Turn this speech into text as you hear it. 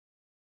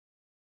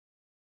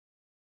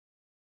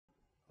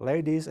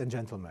Ladies and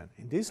gentlemen,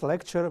 in this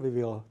lecture we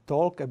will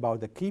talk about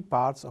the key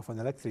parts of an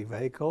electric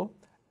vehicle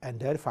and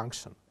their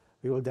function.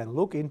 We will then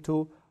look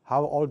into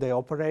how all they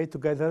operate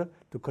together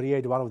to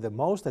create one of the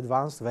most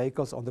advanced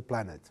vehicles on the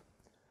planet.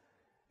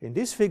 In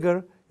this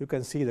figure you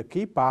can see the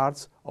key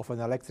parts of an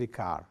electric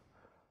car.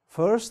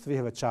 First, we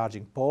have a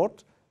charging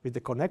port with the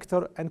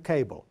connector and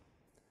cable.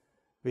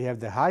 We have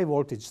the high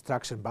voltage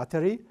traction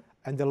battery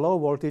and the low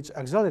voltage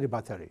auxiliary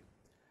battery.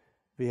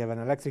 We have an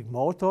electric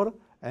motor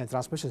and a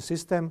transmission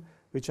system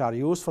which are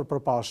used for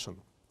propulsion.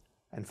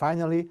 And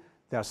finally,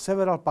 there are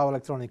several power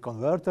electronic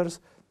converters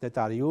that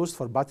are used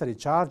for battery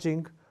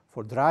charging,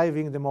 for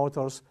driving the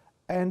motors,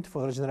 and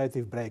for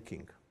regenerative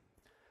braking.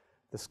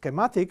 The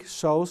schematic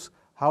shows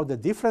how the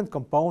different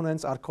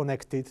components are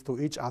connected to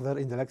each other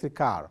in the electric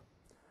car.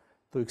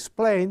 To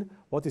explain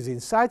what is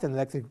inside an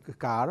electric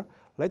car,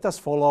 let us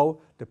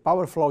follow the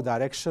power flow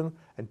direction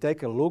and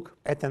take a look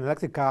at an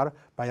electric car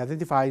by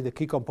identifying the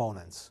key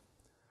components.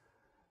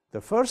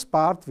 The first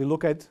part we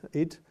look at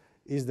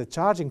is the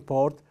charging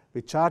port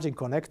with charging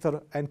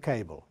connector and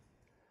cable.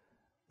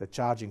 The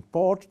charging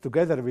port,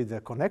 together with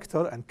the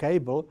connector and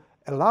cable,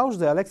 allows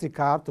the electric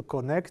car to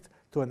connect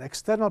to an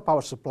external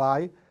power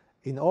supply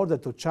in order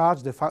to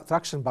charge the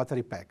traction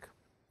battery pack.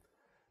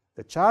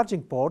 The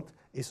charging port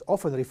is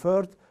often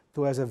referred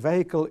to as a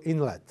vehicle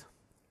inlet.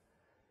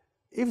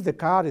 If the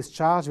car is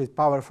charged with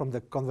power from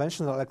the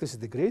conventional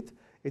electricity grid,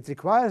 it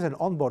requires an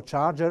onboard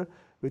charger,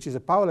 which is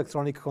a power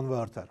electronic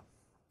converter.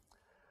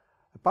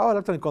 A power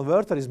electronic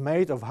converter is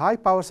made of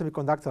high-power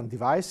semiconductor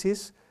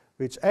devices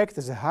which act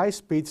as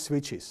high-speed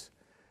switches.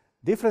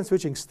 Different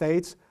switching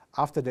states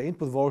after the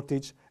input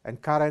voltage and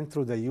current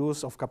through the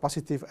use of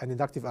capacitive and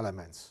inductive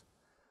elements.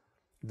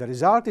 The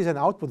result is an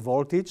output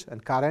voltage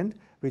and current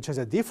which has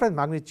a different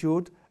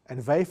magnitude and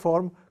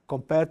waveform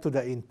compared to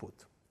the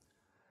input.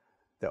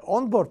 The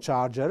onboard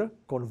charger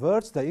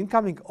converts the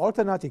incoming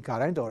alternating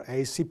current or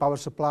AC power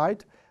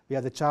supplied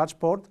via the charge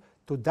port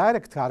to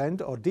direct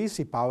current or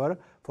DC power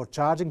for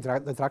charging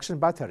the traction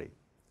battery.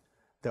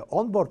 The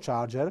onboard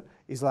charger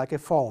is like a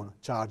phone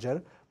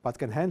charger but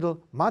can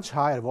handle much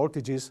higher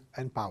voltages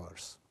and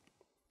powers.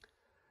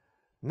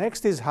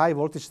 Next is high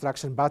voltage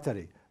traction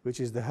battery, which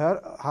is the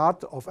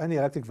heart of any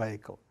electric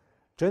vehicle.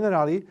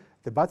 Generally,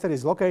 the battery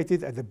is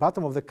located at the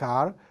bottom of the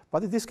car,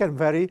 but this can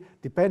vary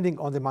depending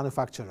on the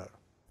manufacturer.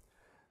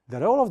 The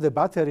role of the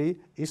battery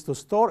is to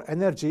store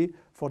energy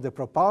for the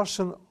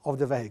propulsion of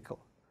the vehicle.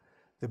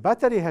 The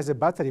battery has a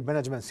battery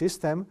management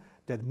system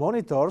that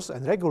monitors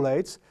and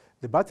regulates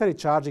the battery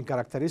charging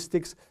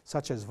characteristics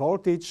such as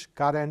voltage,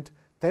 current,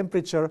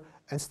 temperature,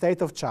 and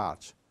state of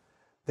charge.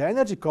 The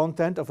energy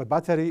content of a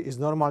battery is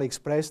normally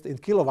expressed in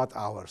kilowatt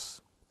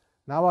hours.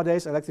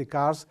 Nowadays, electric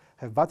cars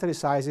have battery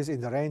sizes in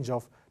the range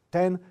of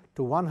 10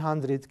 to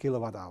 100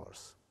 kilowatt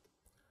hours.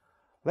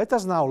 Let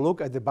us now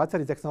look at the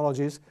battery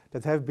technologies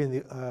that have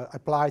been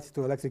applied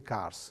to electric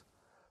cars.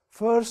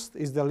 First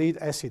is the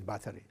lead-acid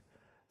battery.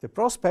 The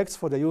prospects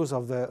for the use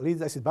of the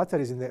lead-acid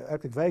batteries in the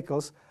electric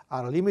vehicles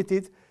are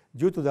limited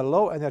due to the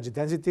low energy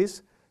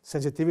densities,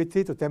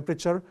 sensitivity to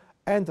temperature,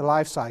 and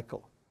life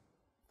cycle.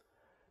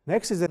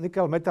 Next is the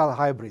nickel-metal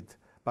hybrid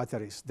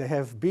batteries. They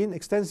have been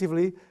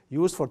extensively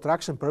used for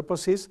traction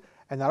purposes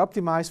and are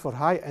optimized for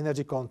high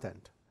energy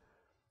content.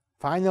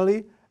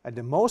 Finally, and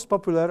the most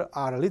popular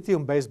are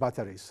lithium-based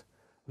batteries.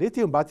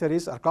 Lithium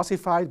batteries are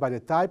classified by the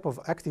type of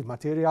active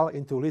material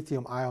into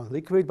lithium-ion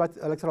liquid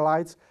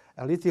electrolytes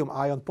and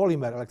lithium-ion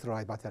polymer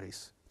electrolyte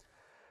batteries.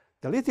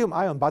 The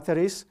lithium-ion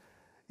batteries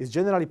is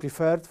generally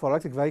preferred for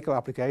electric vehicle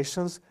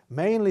applications,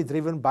 mainly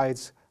driven by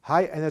its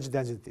high energy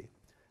density.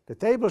 The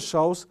table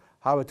shows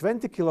how a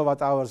 20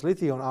 kWh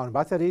lithium-ion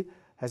battery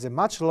has a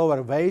much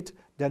lower weight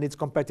than its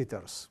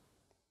competitors.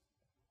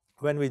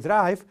 When we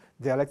drive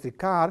the electric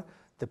car,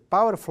 the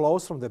power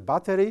flows from the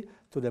battery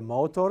to the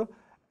motor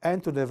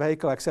and to the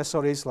vehicle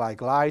accessories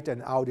like light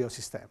and audio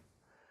system.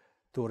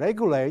 To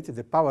regulate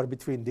the power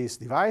between these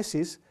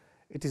devices,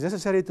 it is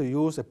necessary to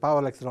use a power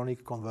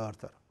electronic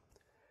converter.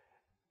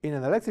 In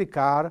an electric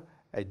car,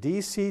 a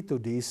DC to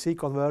DC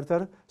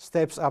converter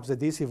steps up the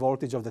DC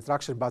voltage of the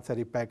traction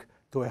battery pack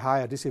to a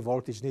higher DC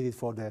voltage needed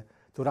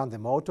to run the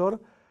motor.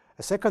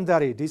 A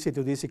secondary DC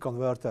to DC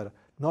converter,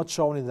 not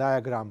shown in the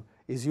diagram,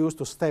 is used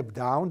to step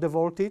down the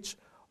voltage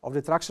of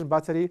the traction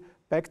battery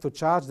pack to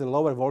charge the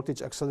lower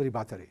voltage auxiliary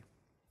battery.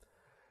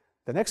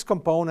 The next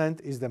component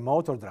is the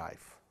motor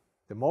drive.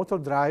 The motor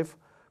drive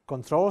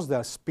controls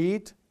the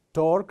speed,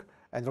 torque,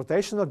 and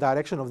rotational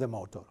direction of the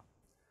motor.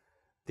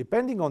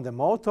 Depending on the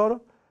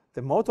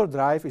motor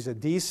drive is a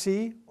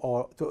DC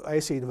or to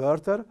AC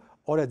inverter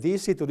or a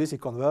DC to DC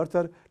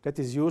converter that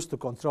is used to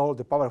control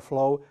the power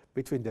flow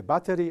between the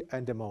battery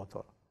and the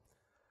motor.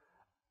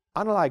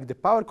 Unlike the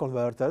power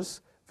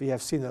converters we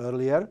have seen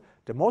earlier,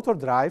 the motor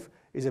drive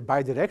is a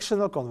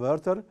bidirectional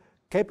converter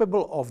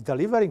capable of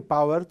delivering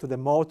power to the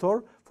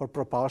motor for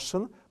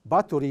propulsion,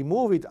 but to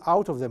remove it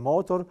out of the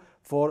motor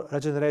for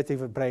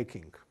regenerative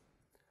braking.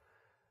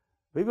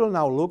 We will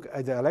now look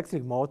at the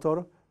electric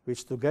motor,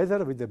 which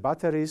together with the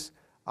batteries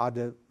are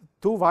the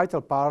two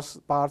vital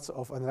parts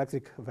of an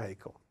electric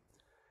vehicle.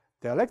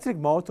 The electric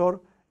motor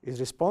is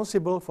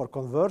responsible for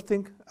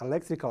converting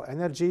electrical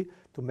energy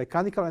to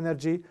mechanical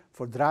energy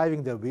for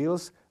driving the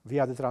wheels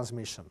via the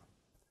transmission.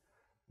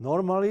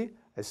 Normally,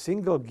 a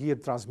single-gear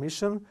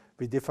transmission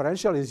with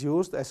differential is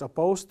used as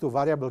opposed to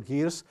variable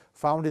gears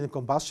found in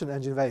combustion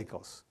engine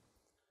vehicles.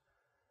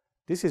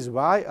 This is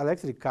why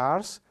electric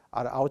cars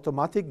are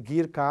automatic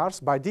gear cars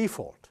by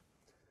default.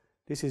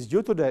 This is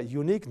due to the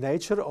unique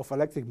nature of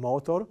electric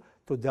motor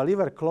to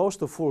deliver close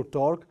to full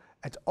torque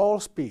at all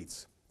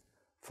speeds.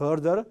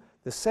 Further,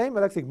 the same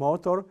electric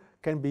motor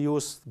can be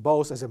used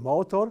both as a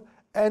motor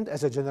and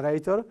as a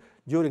generator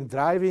during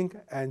driving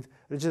and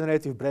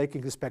regenerative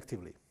braking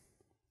respectively.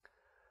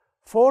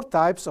 4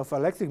 types of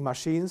electric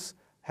machines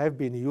have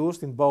been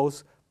used in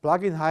both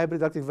plug-in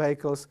hybrid electric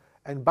vehicles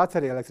and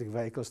battery electric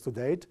vehicles to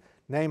date,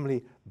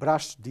 namely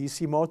brushed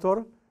DC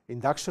motor,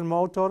 induction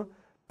motor,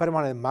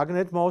 permanent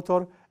magnet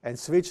motor, and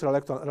switched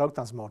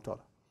reluctance motor.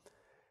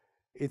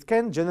 It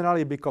can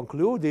generally be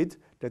concluded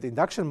that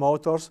induction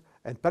motors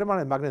and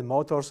permanent magnet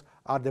motors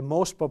are the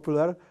most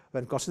popular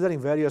when considering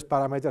various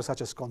parameters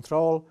such as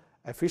control,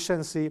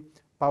 efficiency,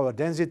 power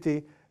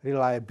density,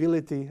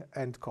 reliability,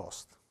 and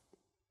cost.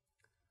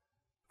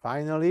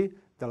 Finally,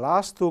 the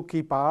last 2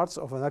 key parts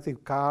of an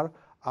electric car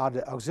are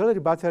the auxiliary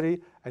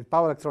battery and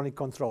power electronic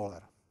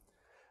controller.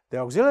 The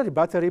auxiliary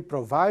battery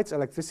provides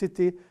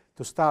electricity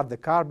to start the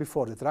car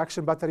before the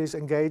traction battery is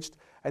engaged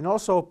and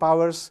also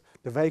powers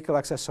the vehicle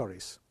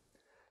accessories.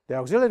 The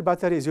auxiliary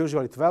battery is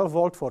usually 12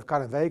 volt for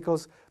current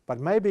vehicles,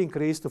 but may be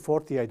increased to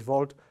 48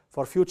 volt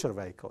for future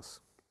vehicles.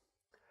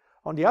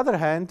 On the other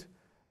hand,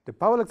 the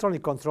power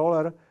electronic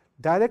controller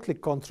directly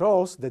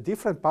controls the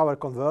different power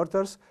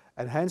converters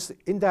and hence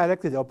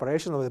indirectly the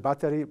operation of the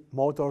battery,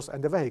 motors,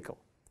 and the vehicle.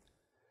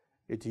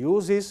 It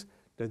uses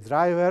the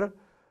driver,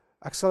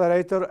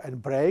 accelerator,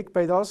 and brake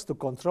pedals to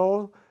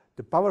control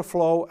the power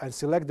flow and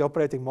select the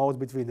operating mode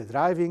between the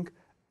driving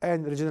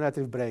and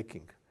regenerative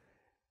braking.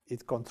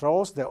 It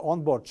controls the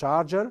onboard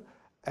charger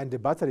and the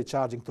battery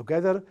charging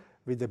together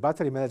with the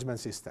battery management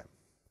system.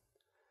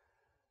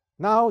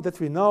 Now that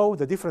we know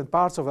the different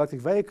parts of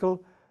electric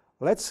vehicle,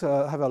 let's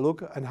have a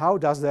look at how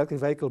does the electric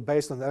vehicle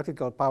based on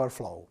electrical power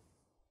flow.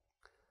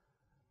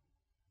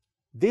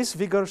 This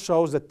figure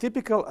shows the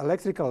typical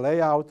electrical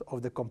layout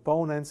of the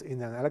components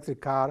in an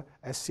electric car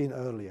as seen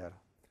earlier.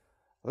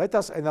 Let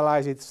us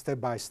analyze it step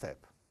by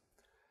step.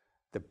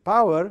 The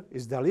power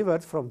is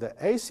delivered from the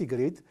AC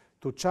grid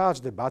to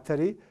charge the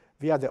battery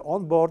via the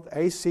onboard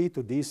AC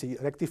to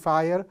DC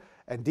rectifier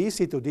and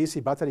DC to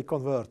DC battery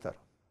converter.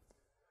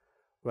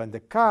 When the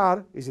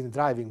car is in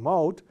driving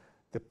mode,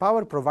 the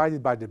power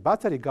provided by the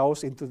battery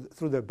goes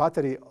through the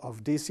battery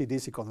of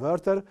DC-DC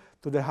converter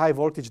to the high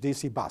voltage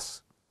DC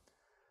bus.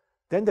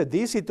 Then the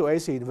DC to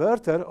AC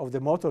inverter of the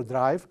motor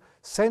drive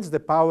sends the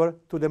power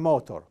to the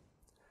motor.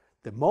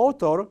 The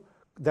motor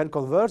then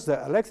converts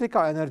the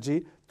electrical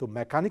energy to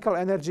mechanical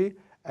energy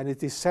and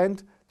it is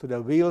sent to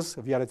the wheels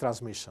via the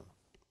transmission.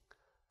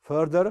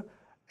 Further,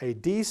 a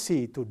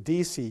DC to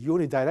DC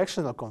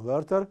unidirectional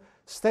converter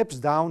steps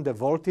down the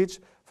voltage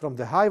from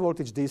the high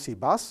voltage DC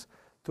bus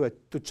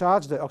to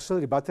charge the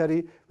auxiliary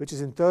battery, which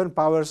in turn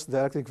powers the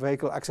electric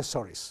vehicle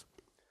accessories.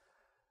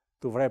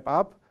 To wrap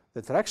up,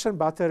 the traction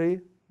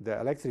battery, the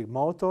electric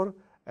motor,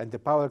 and the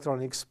power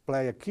electronics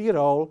play a key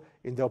role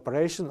in the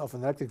operation of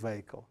an electric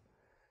vehicle.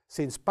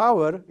 Since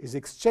power is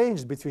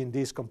exchanged between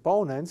these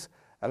components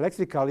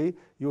electrically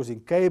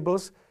using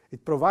cables,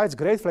 it provides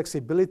great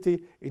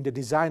flexibility in the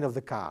design of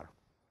the car.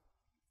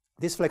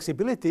 This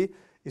flexibility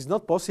is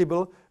not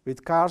possible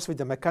with cars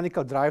with a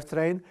mechanical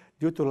drivetrain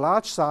due to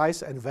large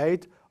size and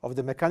weight of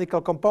the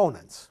mechanical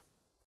components.